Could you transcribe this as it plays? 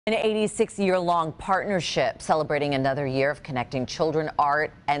An 86-year-long partnership celebrating another year of connecting children,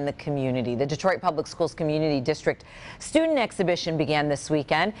 art, and the community. The Detroit Public Schools Community District Student Exhibition began this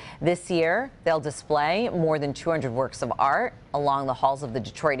weekend. This year, they'll display more than 200 works of art along the halls of the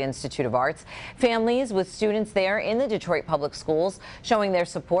Detroit Institute of Arts. Families with students there in the Detroit Public Schools showing their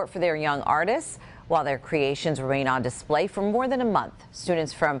support for their young artists, while their creations remain on display for more than a month.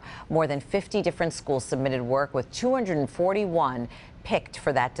 Students from more than 50 different schools submitted work, with 241 picked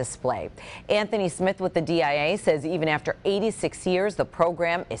for that display. Anthony Smith with the DIA says even after 86 years, the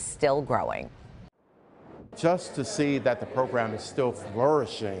program is still growing. Just to see that the program is still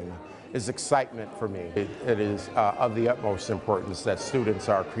flourishing is excitement for me. It is of the utmost importance that students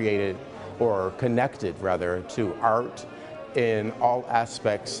are created or connected rather to art in all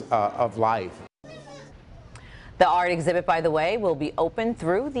aspects of life. The art exhibit, by the way, will be open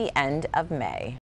through the end of May.